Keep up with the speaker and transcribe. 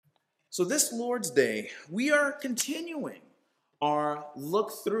So this Lord's Day, we are continuing our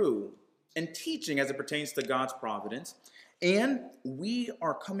look through and teaching as it pertains to God's providence. And we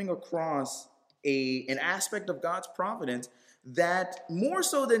are coming across an aspect of God's providence that, more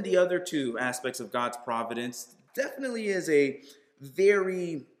so than the other two aspects of God's providence, definitely is a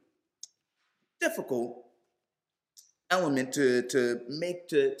very difficult element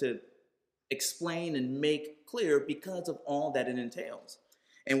to explain and make clear because of all that it entails.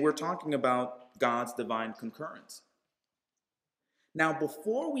 And we're talking about God's divine concurrence. Now,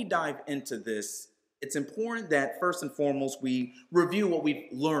 before we dive into this, it's important that first and foremost we review what we've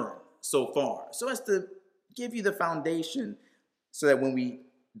learned so far, so as to give you the foundation so that when we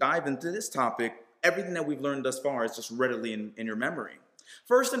dive into this topic, everything that we've learned thus far is just readily in your memory.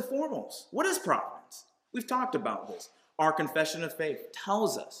 First and foremost, what is providence? We've talked about this. Our confession of faith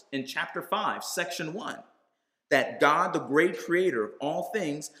tells us in chapter 5, section 1, that God, the great creator of all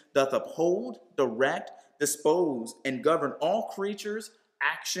things, doth uphold, direct, dispose, and govern all creatures,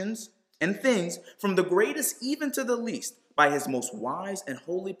 actions, and things, from the greatest even to the least, by his most wise and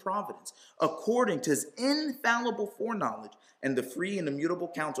holy providence, according to his infallible foreknowledge and the free and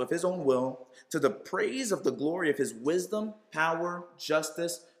immutable counsel of his own will, to the praise of the glory of his wisdom, power,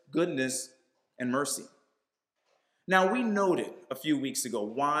 justice, goodness, and mercy. Now, we noted a few weeks ago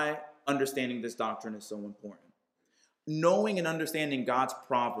why understanding this doctrine is so important. Knowing and understanding God's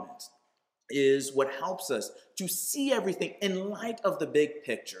providence is what helps us to see everything in light of the big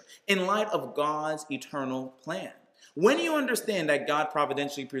picture, in light of God's eternal plan. When you understand that God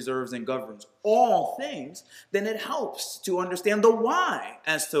providentially preserves and governs all things, then it helps to understand the why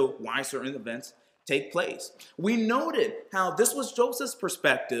as to why certain events take place. We noted how this was Joseph's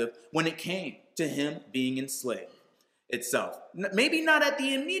perspective when it came to him being enslaved itself. Maybe not at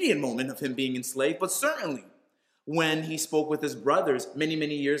the immediate moment of him being enslaved, but certainly when he spoke with his brothers many,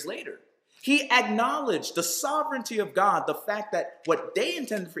 many years later. He acknowledged the sovereignty of God, the fact that what they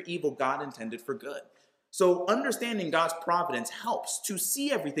intended for evil, God intended for good. So understanding God's providence helps to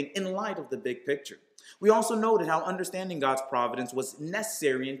see everything in light of the big picture. We also noted how understanding God's providence was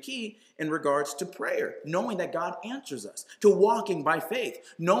necessary and key in regards to prayer, knowing that God answers us, to walking by faith,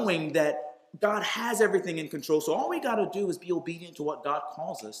 knowing that God has everything in control. So all we got to do is be obedient to what God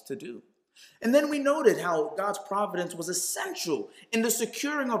calls us to do. And then we noted how God's providence was essential in the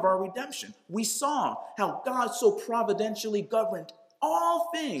securing of our redemption. We saw how God so providentially governed all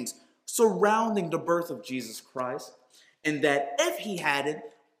things surrounding the birth of Jesus Christ, and that if he had it,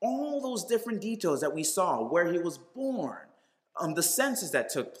 all those different details that we saw, where he was born, the census that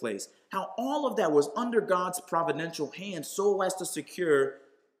took place, how all of that was under God's providential hand so as to secure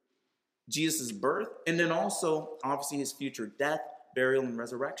Jesus' birth, and then also, obviously, his future death, burial, and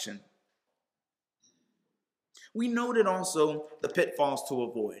resurrection. We noted also the pitfalls to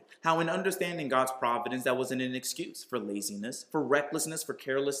avoid, how in understanding God's providence, that wasn't an excuse for laziness, for recklessness, for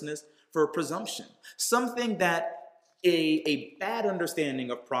carelessness, for presumption. Something that a bad understanding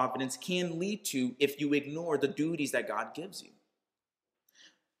of providence can lead to if you ignore the duties that God gives you.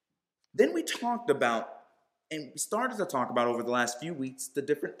 Then we talked about, and we started to talk about over the last few weeks, the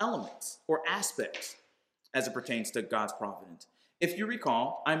different elements or aspects as it pertains to God's providence. If you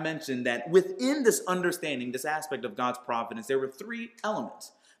recall, I mentioned that within this understanding, this aspect of God's providence, there were three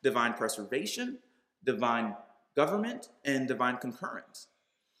elements: divine preservation, divine government, and divine concurrence.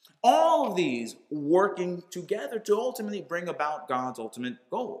 All of these working together to ultimately bring about God's ultimate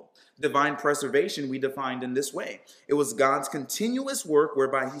goal. Divine preservation we defined in this way. It was God's continuous work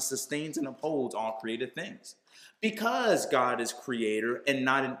whereby he sustains and upholds all created things. Because God is creator and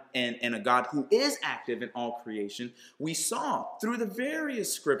not and a God who is active in all creation, we saw through the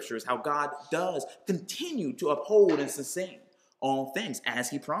various scriptures how God does continue to uphold and sustain all things as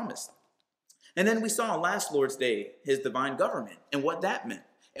he promised. And then we saw last Lord's Day his divine government and what that meant.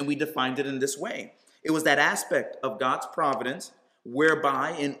 And we defined it in this way. It was that aspect of God's providence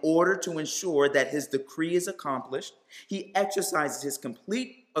whereby, in order to ensure that his decree is accomplished, he exercises his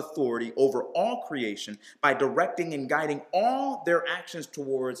complete authority over all creation by directing and guiding all their actions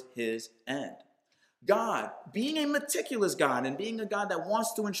towards his end. God, being a meticulous God and being a God that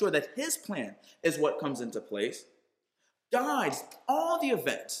wants to ensure that his plan is what comes into place, guides all the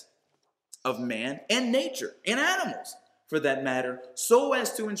events of man and nature and animals, for that matter, so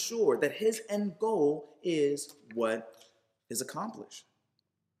as to ensure that his end goal is what is accomplished.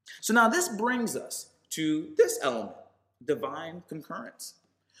 So now this brings us to this element, divine concurrence,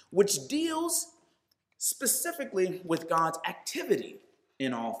 which deals specifically with God's activity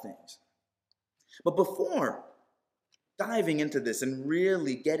in all things. But before diving into this and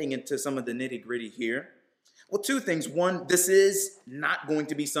really getting into some of the nitty-gritty here, Well, two things. One, this is not going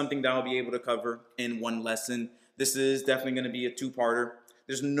to be something that I'll be able to cover in one lesson. This is definitely going to be a two-parter.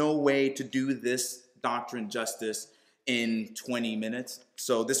 There's no way to do this doctrine justice in 20 minutes.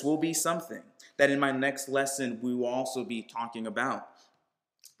 So this will be something that in my next lesson we will also be talking about.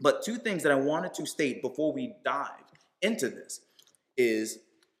 But two things that I wanted to state before we dive into this is,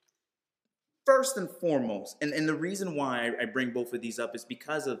 first and foremost, and the reason why I bring both of these up is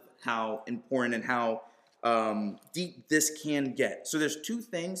because of how important and how deep this can get. So there's two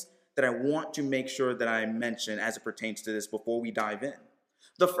things that I want to make sure that I mention as it pertains to this before we dive in.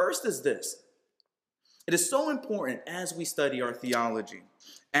 The first is this. It is so important as we study our theology,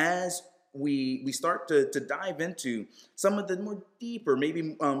 as we start to dive into some of the more deeper, maybe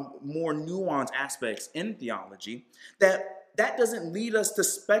more nuanced aspects in theology, that doesn't lead us to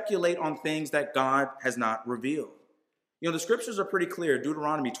speculate on things that God has not revealed. You know, the scriptures are pretty clear.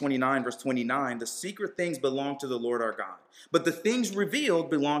 Deuteronomy 29, verse 29, the secret things belong to the Lord our God, but the things revealed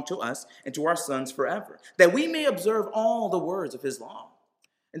belong to us and to our sons forever, that we may observe all the words of his law.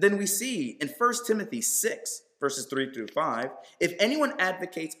 And then we see in 1 Timothy 6, verses 3 through 5, if anyone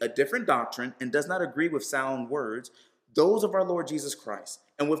advocates a different doctrine and does not agree with sound words, those of our Lord Jesus Christ,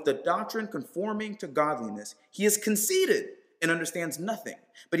 and with the doctrine conforming to godliness, he is conceited and understands nothing,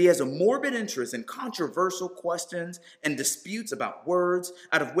 but he has a morbid interest in controversial questions and disputes about words,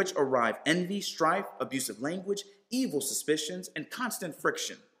 out of which arrive envy, strife, abusive language, evil suspicions, and constant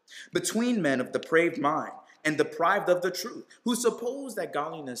friction between men of depraved mind and deprived of the truth, who suppose that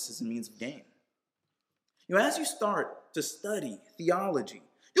godliness is a means of gain. You know, as you start to study theology,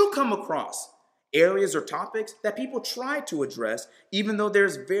 you'll come across areas or topics that people try to address, even though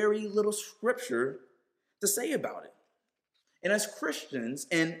there's very little scripture to say about it. And as Christians,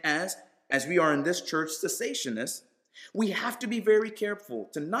 and as we are in this church cessationists, we have to be very careful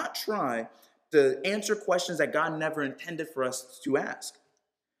to not try to answer questions that God never intended for us to ask.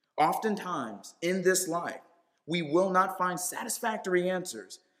 Oftentimes in this life, we will not find satisfactory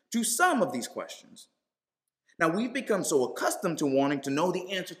answers to some of these questions. Now, we've become so accustomed to wanting to know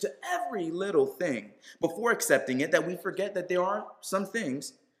the answer to every little thing before accepting it that we forget that there are some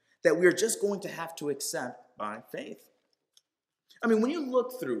things that we are just going to have to accept by faith. I mean, when you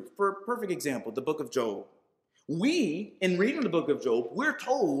look through, for a perfect example, the book of Job, in reading the book of Job, we're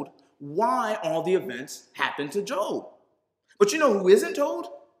told why all the events happened to Job. But you know who isn't told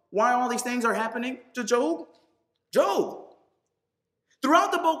why all these things are happening to Job? Job.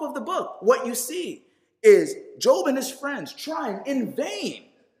 Throughout the book, what you see is Job and his friends trying in vain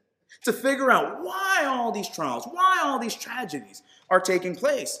to figure out why all these trials, why all these tragedies are taking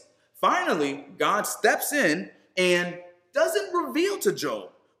place. Finally, God steps in and doesn't reveal to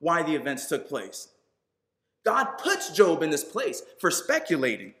Job why the events took place. God puts Job in this place for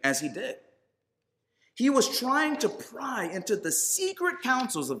speculating as he did. He was trying to pry into the secret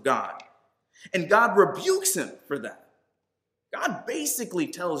counsels of God, and God rebukes him for that. God basically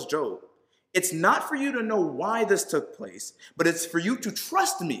tells Job, it's not for you to know why this took place, but it's for you to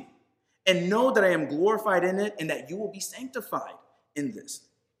trust me and know that I am glorified in it and that you will be sanctified in this.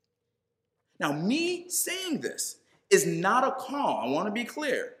 Now, me saying this is not a call, I want to be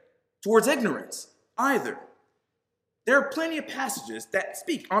clear, towards ignorance either. There are plenty of passages that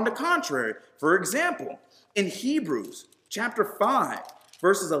speak on the contrary. For example, in Hebrews chapter 5,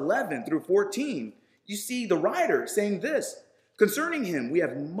 verses 11 through 14, you see the writer saying this, concerning him, we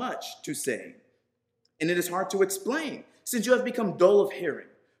have much to say, and it is hard to explain, since you have become dull of hearing.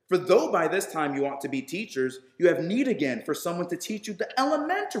 For though by this time you ought to be teachers, you have need again for someone to teach you the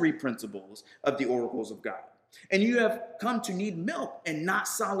elementary principles of the oracles of God. And you have come to need milk and not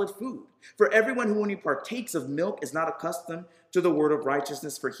solid food. For everyone who only partakes of milk is not accustomed to the word of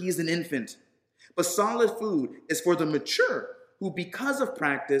righteousness, for he is an infant. But solid food is for the mature, who because of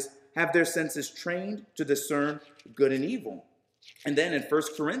practice have their senses trained to discern good and evil. And then in 1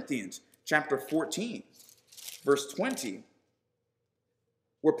 Corinthians chapter 14, verse 20,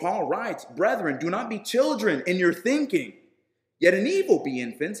 where Paul writes, brethren, do not be children in your thinking, yet in evil be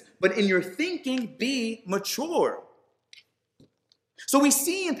infants, but in your thinking be mature. So we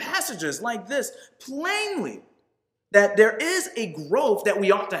see in passages like this plainly that there is a growth that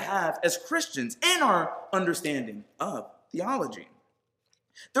we ought to have as Christians in our understanding of theology.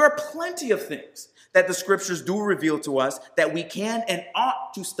 There are plenty of things that the scriptures do reveal to us that we can and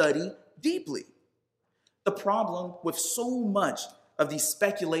ought to study deeply. The problem with so much of these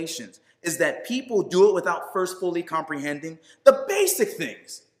speculations is that people do it without first fully comprehending the basic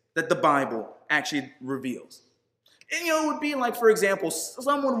things that the Bible actually reveals. And, it would be like, for example,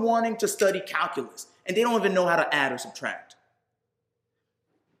 someone wanting to study calculus and they don't even know how to add or subtract.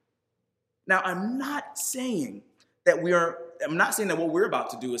 Now, I'm not saying that what we're about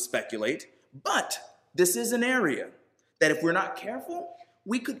to do is speculate, but this is an area that if we're not careful,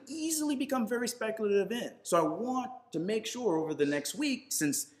 we could easily become very speculative in. So I want to make sure over the next week,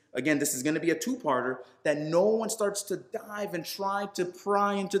 since, again, this is going to be a two-parter, that no one starts to dive and try to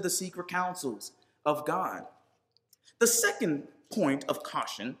pry into the secret counsels of God. The second point of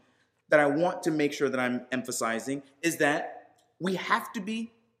caution that I want to make sure that I'm emphasizing is that we have to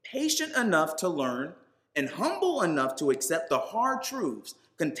be patient enough to learn and humble enough to accept the hard truths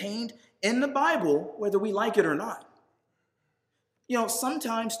contained in the Bible, whether we like it or not.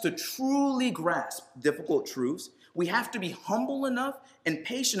 Sometimes to truly grasp difficult truths, we have to be humble enough and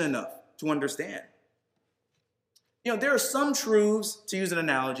patient enough to understand. There are some truths, to use an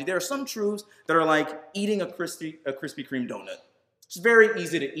analogy, there are some truths that are like eating a Krispy Kreme donut. It's very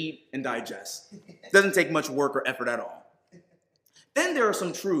easy to eat and digest. It doesn't take much work or effort at all. Then there are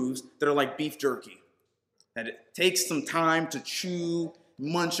some truths that are like beef jerky, that it takes some time to chew,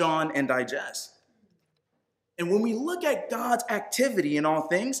 munch on, and digest. And when we look at God's activity in all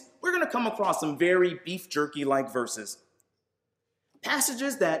things, we're going to come across some very beef jerky-like verses.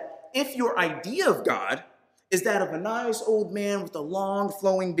 Passages that, if your idea of God is that of a nice old man with a long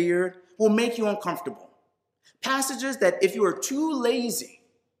flowing beard, will make you uncomfortable. Passages that if you are too lazy,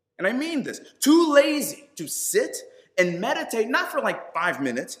 and I mean this, too lazy to sit and meditate, not for like 5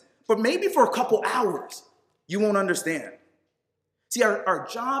 minutes, but maybe for a couple hours, you won't understand. See, our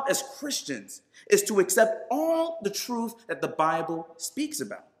job as Christians is to accept all the truth that the Bible speaks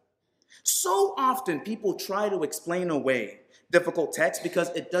about. So often people try to explain away difficult text because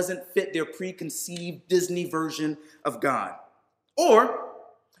it doesn't fit their preconceived Disney version of God. Or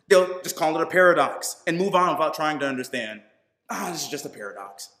they'll just call it a paradox and move on without trying to understand. This is just a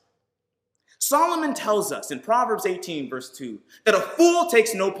paradox. Solomon tells us in Proverbs 18, verse 2, that a fool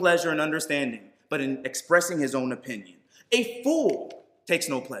takes no pleasure in understanding, but in expressing his own opinion. A fool takes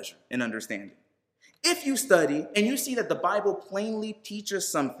no pleasure in understanding. If you study and you see that the Bible plainly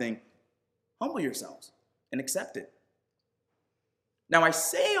teaches something, humble yourselves and accept it. Now, I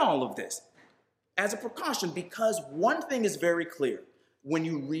say all of this as a precaution because one thing is very clear when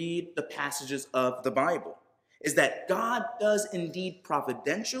you read the passages of the Bible, is that God does indeed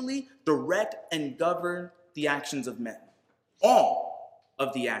providentially direct and govern the actions of men. All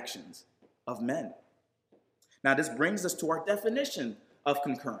of the actions of men. Now, this brings us to our definition of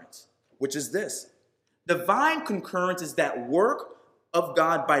concurrence, which is this. Divine concurrence is that work of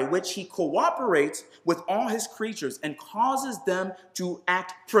God by which he cooperates with all his creatures and causes them to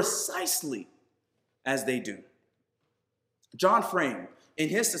act precisely as they do. John Frame, in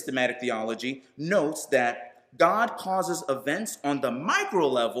his systematic theology, notes that God causes events on the micro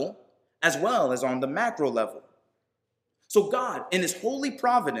level as well as on the macro level. So God, in his holy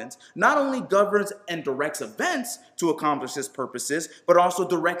providence, not only governs and directs events to accomplish his purposes, but also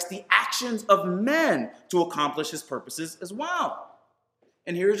directs the actions of men to accomplish his purposes as well.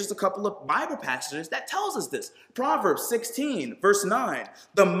 And here's just a couple of Bible passages that tells us this. Proverbs 16, verse 9.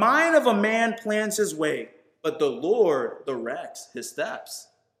 The mind of a man plans his way, but the Lord directs his steps.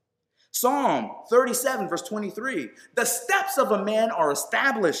 Psalm 37, verse 23. The steps of a man are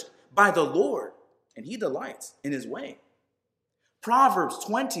established by the Lord, and he delights in his way. Proverbs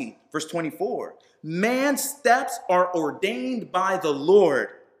 20, verse 24. Man's steps are ordained by the Lord.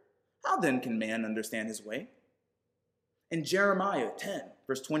 How then can man understand his way? In Jeremiah 10,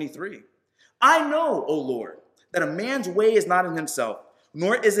 verse 23. I know, O Lord, that a man's way is not in himself,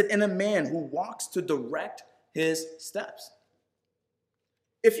 nor is it in a man who walks to direct his steps.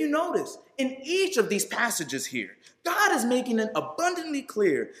 If you notice, in each of these passages here, God is making it abundantly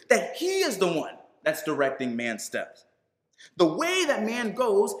clear that he is the one that's directing man's steps. The way that man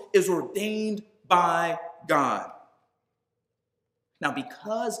goes is ordained by God. Now,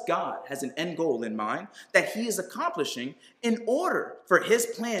 because God has an end goal in mind that he is accomplishing, in order for his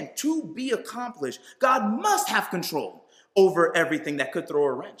plan to be accomplished, God must have control over everything that could throw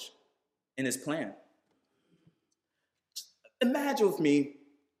a wrench in his plan. Imagine with me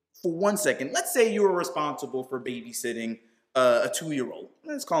for 1 second. Let's say you were responsible for babysitting a 2-year-old.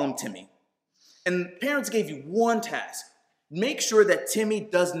 Let's call him Timmy. And parents gave you one task. Make sure that Timmy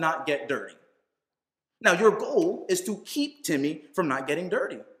does not get dirty. Now, your goal is to keep Timmy from not getting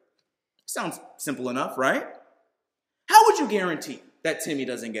dirty. Sounds simple enough, right? How would you guarantee that Timmy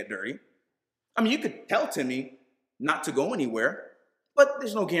doesn't get dirty? I mean, you could tell Timmy not to go anywhere, but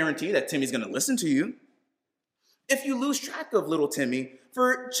there's no guarantee that Timmy's going to listen to you. If you lose track of little Timmy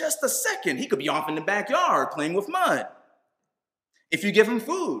for just a second, he could be off in the backyard playing with mud. If you give him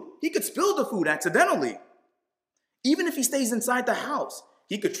food, he could spill the food accidentally. Even if he stays inside the house,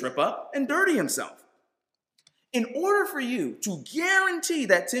 he could trip up and dirty himself. In order for you to guarantee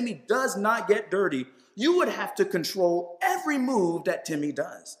that Timmy does not get dirty, you would have to control every move that Timmy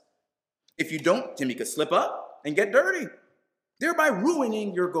does. If you don't, Timmy could slip up and get dirty, thereby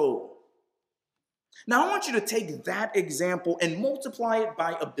ruining your goal. Now, I want you to take that example and multiply it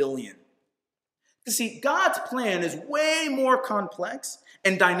by 1 billion. You see, God's plan is way more complex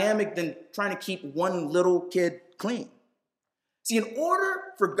and dynamic than trying to keep one little kid clean. See, in order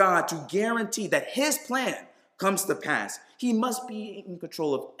for God to guarantee that his plan comes to pass, he must be in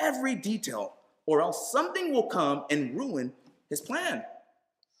control of every detail, or else something will come and ruin his plan.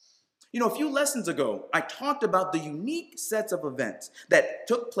 A few lessons ago, I talked about the unique sets of events that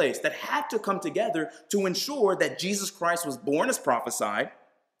took place that had to come together to ensure that Jesus Christ was born as prophesied.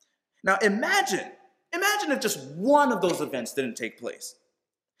 Now imagine if just one of those events didn't take place.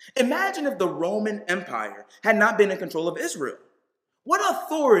 Imagine if the Roman Empire had not been in control of Israel. What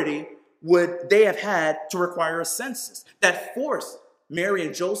authority would they have had to require a census that forced Mary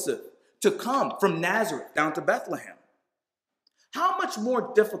and Joseph to come from Nazareth down to Bethlehem? How much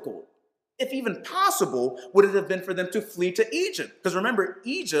more difficult, if even possible, would it have been for them to flee to Egypt? Because remember,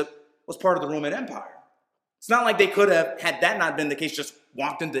 Egypt was part of the Roman Empire. It's not like they could have, had that not been the case, just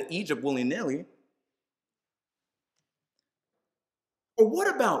walked into Egypt willy-nilly. Or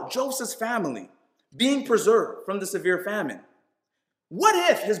what about Joseph's family being preserved from the severe famine?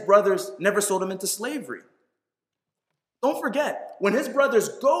 What if his brothers never sold him into slavery? Don't forget, when his brothers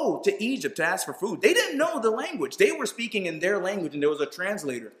go to Egypt to ask for food, they didn't know the language. They were speaking in their language, and there was a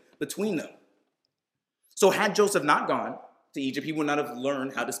translator between them. So had Joseph not gone to Egypt, he would not have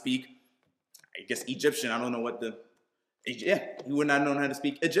learned how to speak, Egyptian. I don't know he would not have known how to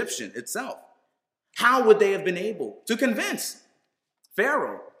speak Egyptian itself. How would they have been able to convince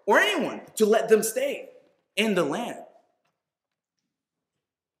Pharaoh or anyone to let them stay in the land?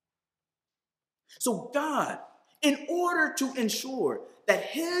 So God, in order to ensure that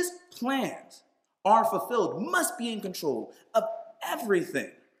his plans are fulfilled, must be in control of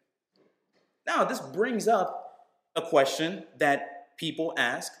everything. Now, this brings up a question that people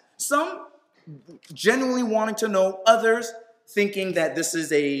ask. Some genuinely wanting to know, others thinking that this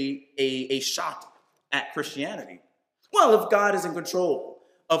is a shot at Christianity. Well, if God is in control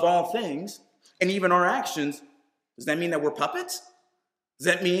of all things, and even our actions, does that mean that we're puppets? Does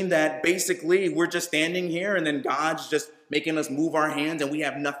that mean that basically we're just standing here and then God's just making us move our hands and we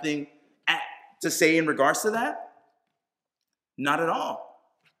have nothing to say in regards to that? Not at all.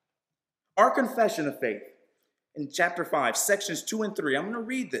 Our confession of faith in chapter 5, sections 2 and 3, I'm going to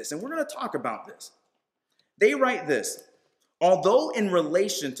read this and we're going to talk about this. They write this: although in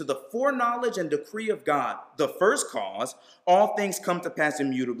relation to the foreknowledge and decree of God, the first cause, all things come to pass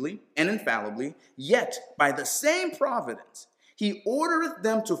immutably and infallibly, yet by the same providence, he ordereth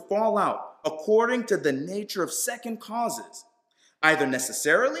them to fall out according to the nature of second causes, either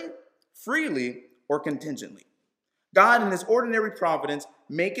necessarily, freely, or contingently. God in his ordinary providence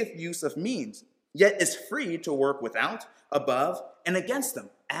maketh use of means, yet is free to work without, above, and against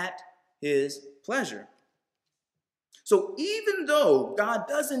them at his pleasure. So even though God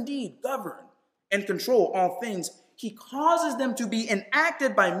does indeed govern and control all things, he causes them to be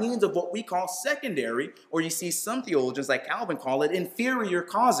enacted by means of what we call secondary, or you see some theologians like Calvin call it inferior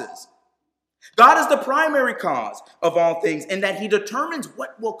causes. God is the primary cause of all things in that he determines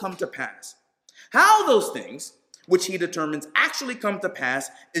what will come to pass. How those things, which he determines actually come to pass,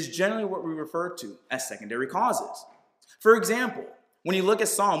 is generally what we refer to as secondary causes. For example, when you look at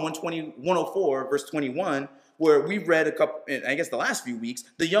Psalm 104, verse 21, where we've read the last few weeks,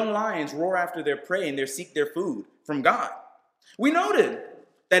 the young lions roar after their prey and they seek their food from God. We noted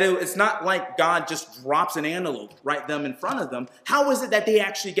that it's not like God just drops an antelope right them in front of them. How is it that they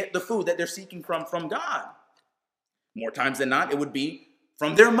actually get the food that they're seeking from God? More times than not, it would be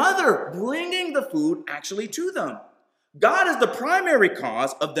from their mother bringing the food actually to them. God is the primary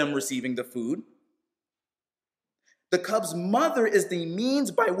cause of them receiving the food. The cub's mother is the means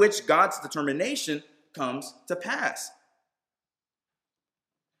by which God's determination comes to pass.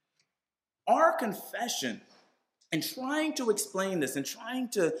 Our confession and trying to explain this and trying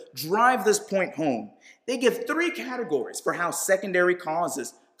to drive this point home, they give 3 categories for how secondary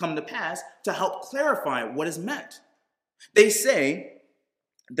causes come to pass to help clarify what is meant. They say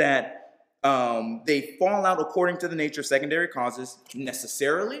that they fall out according to the nature of secondary causes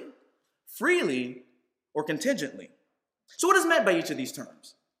necessarily, freely, or contingently. So what is meant by each of these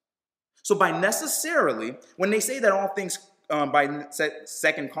terms? So by necessarily, when they say that all things by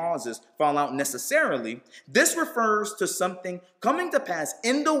second causes fall out necessarily, this refers to something coming to pass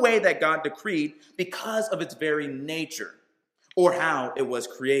in the way that God decreed because of its very nature. or how it was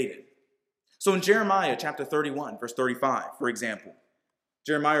created. So in Jeremiah chapter 31, verse 35, for example,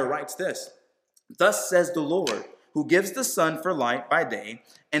 Jeremiah writes this: "Thus says the Lord, who gives the sun for light by day,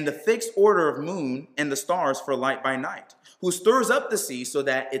 and the fixed order of moon and the stars for light by night, who stirs up the sea so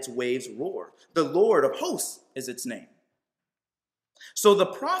that its waves roar. The Lord of hosts is its name." So the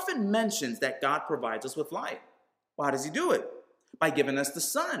prophet mentions that God provides us with light. Well, how does he do it? By giving us the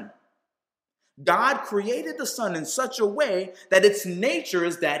sun. God created the sun in such a way that its nature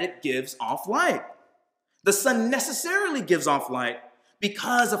is that it gives off light. The sun necessarily gives off light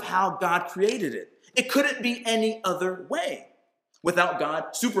because of how God created it. It couldn't be any other way without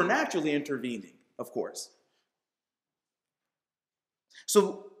God supernaturally intervening, of course.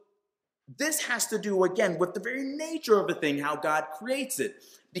 So this has to do, again, with the very nature of a thing, how God creates it.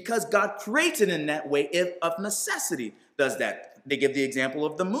 Because God creates it in that way, if of necessity does that. They give the example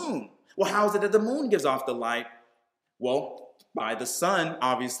of the moon. Well, how is it that the moon gives off the light? Well, by the sun,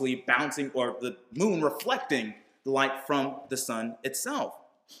 obviously, bouncing, or the moon reflecting the light from the sun itself.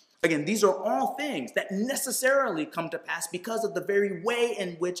 Again, these are all things that necessarily come to pass because of the very way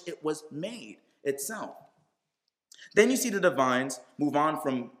in which it was made itself. Then you see the divines move on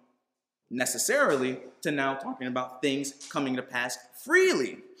from necessarily to now talking about things coming to pass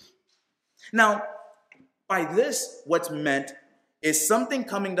freely. Now, by this, what's meant is something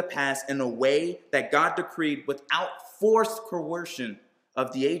coming to pass in a way that God decreed without forced coercion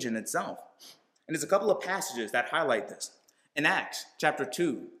of the agent itself. And there's a couple of passages that highlight this. In Acts chapter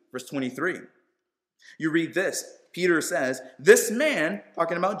 2, verse 23, you read this. Peter says, "This man,"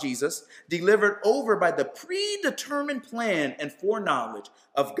 talking about Jesus, "delivered over by the predetermined plan and foreknowledge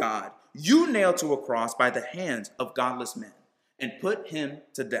of God, you nailed to a cross by the hands of godless men and put him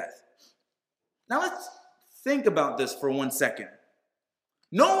to death." Now let's think about this for 1 second.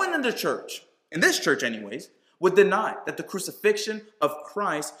 No one in the church, in this church anyways, would deny that the crucifixion of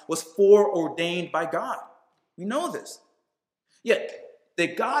Christ was foreordained by God. We know this. Yet,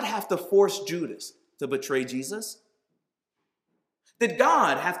 did God have to force Judas to betray Jesus? Did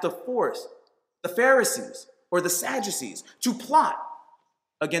God have to force the Pharisees or the Sadducees to plot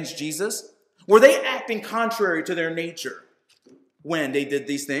against Jesus? Were they acting contrary to their nature when they did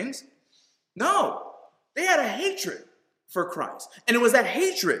these things? No. They had a hatred for Christ. And it was that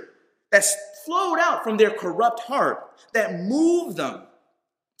hatred that flowed out from their corrupt heart that moved them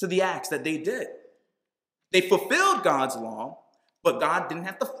to the acts that they did. They fulfilled God's law, but God didn't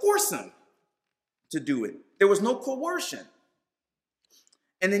have to force them to do it. There was no coercion.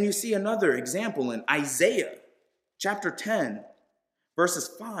 And then you see another example in Isaiah chapter 10, verses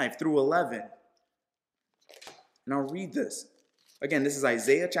 5 through 11. And I'll read this. Again, this is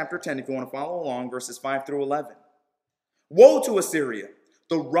Isaiah chapter 10, if you want to follow along, verses 5 through 11. "Woe to Assyria,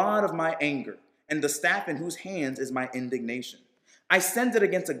 the rod of my anger, and the staff in whose hands is my indignation. I send it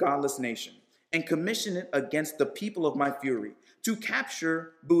against a godless nation, and commission it against the people of my fury, to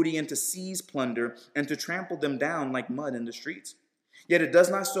capture booty and to seize plunder, and to trample them down like mud in the streets. Yet it does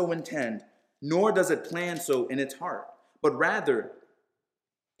not so intend, nor does it plan so in its heart, but rather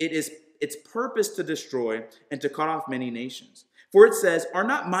it is its purpose to destroy and to cut off many nations. For it says, are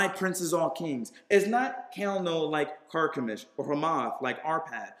not my princes all kings? Is not Calno like Carchemish, or Hamath like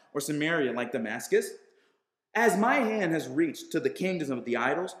Arpad, or Samaria like Damascus? As my hand has reached to the kingdoms of the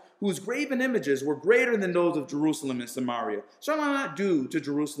idols, whose graven images were greater than those of Jerusalem and Samaria, shall I not do to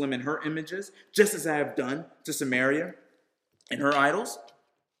Jerusalem and her images, just as I have done to Samaria and her idols?"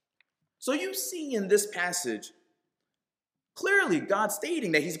 So you see in this passage, clearly God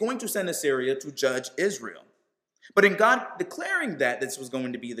stating that he's going to send Assyria to judge Israel. But in God declaring that this was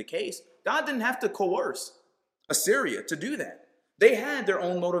going to be the case, God didn't have to coerce Assyria to do that. They had their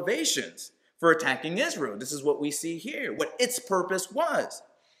own motivations for attacking Israel. This is what we see here, what its purpose was.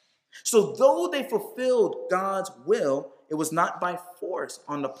 So though they fulfilled God's will, it was not by force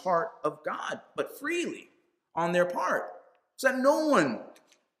on the part of God, but freely on their part. So that no one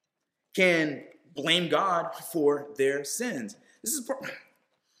can blame God for their sins. This is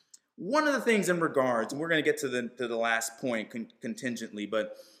one of the things in regards, and we're going to get to the last point contingently,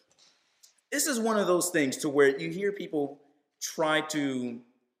 but this is one of those things to where you hear people try to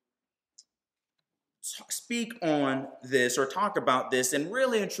speak on this or talk about this, and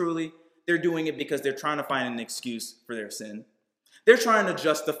really and truly, they're doing it because they're trying to find an excuse for their sin. They're trying to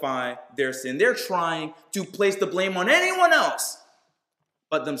justify their sin. They're trying to place the blame on anyone else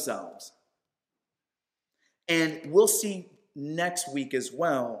but themselves. And we'll see next week as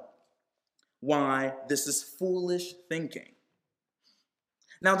well why this is foolish thinking.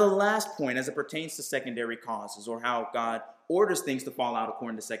 Now, the last point, as it pertains to secondary causes, or how God orders things to fall out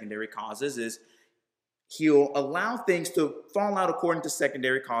according to secondary causes, is He'll allow things to fall out according to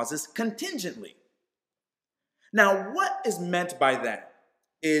secondary causes contingently. Now, what is meant by that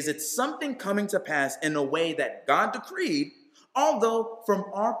is it's something coming to pass in a way that God decreed, although from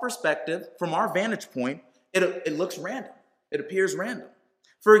our perspective, from our vantage point, it looks random. It appears random.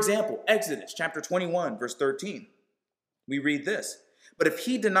 For example, Exodus chapter 21, verse 13. We read this. But if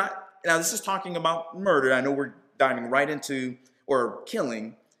he did not, now this is talking about murder. I know we're diving right into, or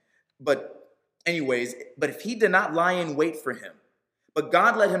killing, but if he did not lie in wait for him, but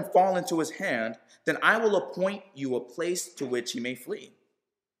God let him fall into his hand, then I will appoint you a place to which he may flee.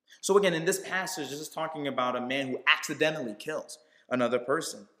 So again, in this passage, this is talking about a man who accidentally kills another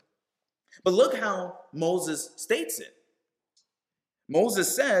person. But look how Moses states it.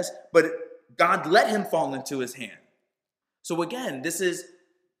 Moses says, but God let him fall into his hand. So again, this is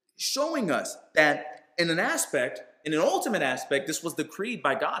showing us that in an ultimate aspect, this was decreed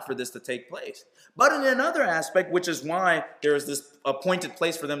by God for this to take place. But in another aspect, which is why there is this appointed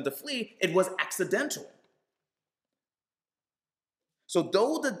place for them to flee, it was accidental. So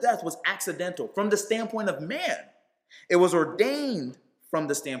though the death was accidental from the standpoint of man, it was ordained from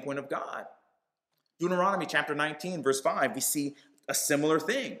the standpoint of God. Deuteronomy chapter 19, verse 5, we see a similar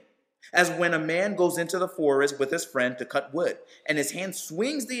thing. As when a man goes into the forest with his friend to cut wood, and his hand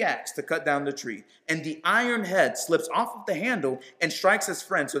swings the axe to cut down the tree, and the iron head slips off of the handle and strikes his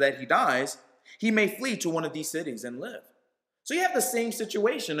friend so that he dies, he may flee to one of these cities and live. So you have the same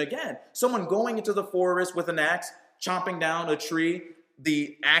situation again. Someone going into the forest with an axe, chopping down a tree.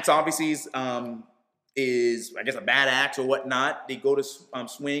 The axe obviously is I guess, a bad axe or whatnot. They go to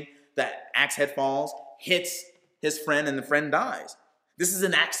swing. That axe head falls, hits his friend, and the friend dies. This is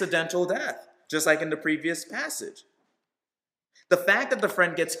an accidental death, just like in the previous passage. The fact that the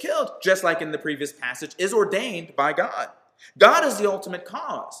friend gets killed, just like in the previous passage, is ordained by God. God is the ultimate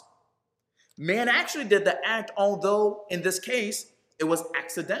cause. Man actually did the act, although in this case, it was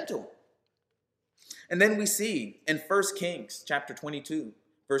accidental. And then we see in 1 Kings chapter 22,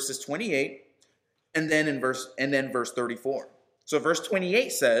 verses 28, and then verse 34. So verse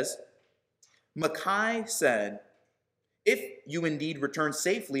 28 says, Micaiah said, if you indeed return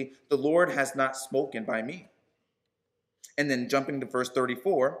safely, the Lord has not spoken by me. And then jumping to verse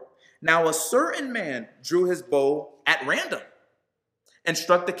 34, now a certain man drew his bow at random and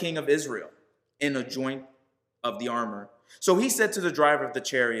struck the king of Israel in a joint of the armor. So he said to the driver of the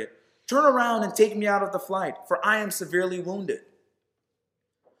chariot, turn around and take me out of the flight, for I am severely wounded.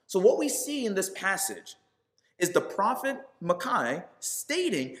 So what we see in this passage is the prophet Micaiah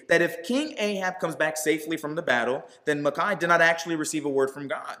stating that if King Ahab comes back safely from the battle, then Micaiah did not actually receive a word from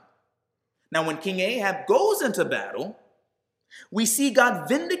God. Now, when King Ahab goes into battle, we see God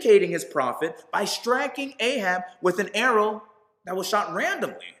vindicating his prophet by striking Ahab with an arrow that was shot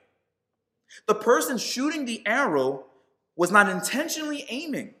randomly. The person shooting the arrow was not intentionally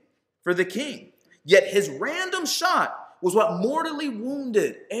aiming for the king, yet his random shot was what mortally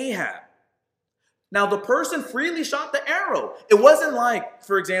wounded Ahab. Now, the person freely shot the arrow. It wasn't like,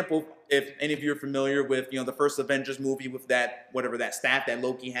 for example, if any of you are familiar with, the first Avengers movie with that, whatever that staff that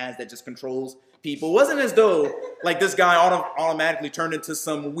Loki has that just controls people. It wasn't as though, like, this guy automatically turned into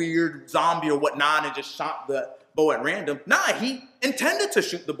some weird zombie or whatnot and just shot the bow at random. Nah, he intended to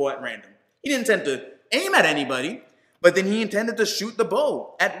shoot the bow at random. He didn't intend to aim at anybody, but then he intended to shoot the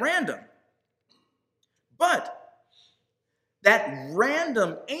bow at random. But that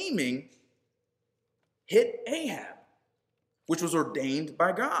random aiming hit Ahab, which was ordained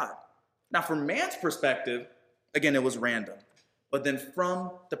by God. Now, from man's perspective, again, it was random. But then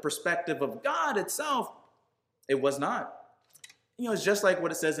from the perspective of God itself, it was not. It's just like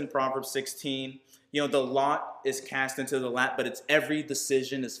what it says in Proverbs 16. The lot is cast into the lap, but it's every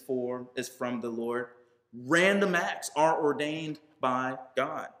decision is from the Lord. Random acts are ordained by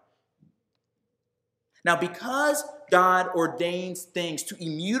God. Now, because God ordains things to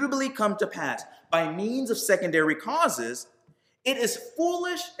immutably come to pass by means of secondary causes, it is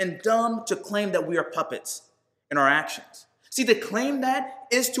foolish and dumb to claim that we are puppets in our actions. See, to claim that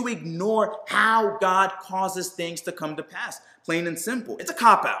is to ignore how God causes things to come to pass. Plain and simple. It's a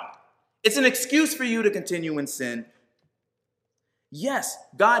cop-out. It's an excuse for you to continue in sin. Yes,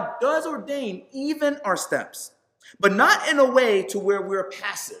 God does ordain even our steps, but not in a way to where we're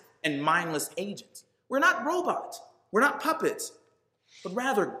passive and mindless agents. We're not robots. We're not puppets. But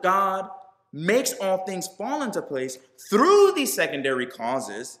rather, God makes all things fall into place through these secondary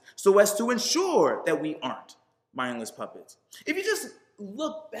causes so as to ensure that we aren't mindless puppets. If you just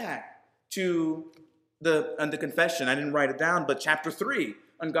look back to the confession, I didn't write it down, but chapter 3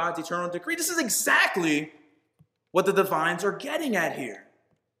 on God's eternal decree, this is exactly what the divines are getting at here.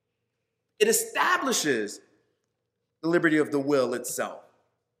 It establishes the liberty of the will itself.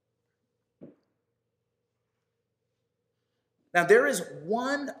 Now, there is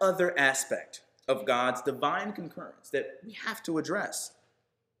one other aspect of God's divine concurrence that we have to address.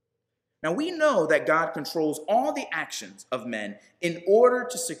 Now, we know that God controls all the actions of men in order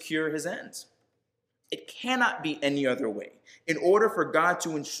to secure his ends. It cannot be any other way in order for God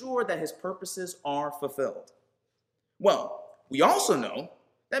to ensure that his purposes are fulfilled. Well, we also know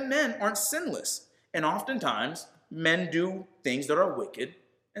that men aren't sinless, and oftentimes men do things that are wicked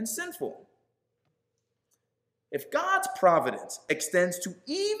and sinful. If God's providence extends to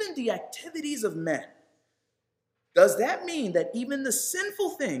even the activities of men, does that mean that even the sinful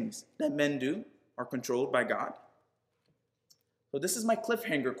things that men do are controlled by God? So this is my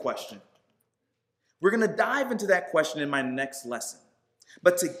cliffhanger question. We're going to dive into that question in my next lesson.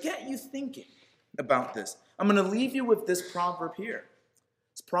 But to get you thinking about this, I'm going to leave you with this proverb here.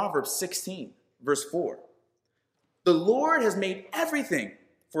 It's Proverbs 16, verse 4. The Lord has made everything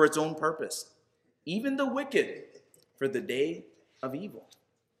for its own purpose, even the wicked for the day of evil.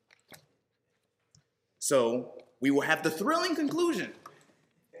 So we will have the thrilling conclusion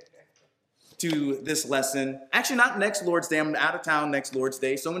to this lesson. Actually, not next Lord's Day. I'm out of town next Lord's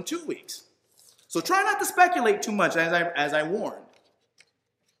Day, so in 2 weeks. So try not to speculate too much, as I warned.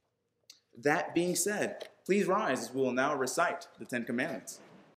 That being said, please rise as we will now recite the Ten Commandments.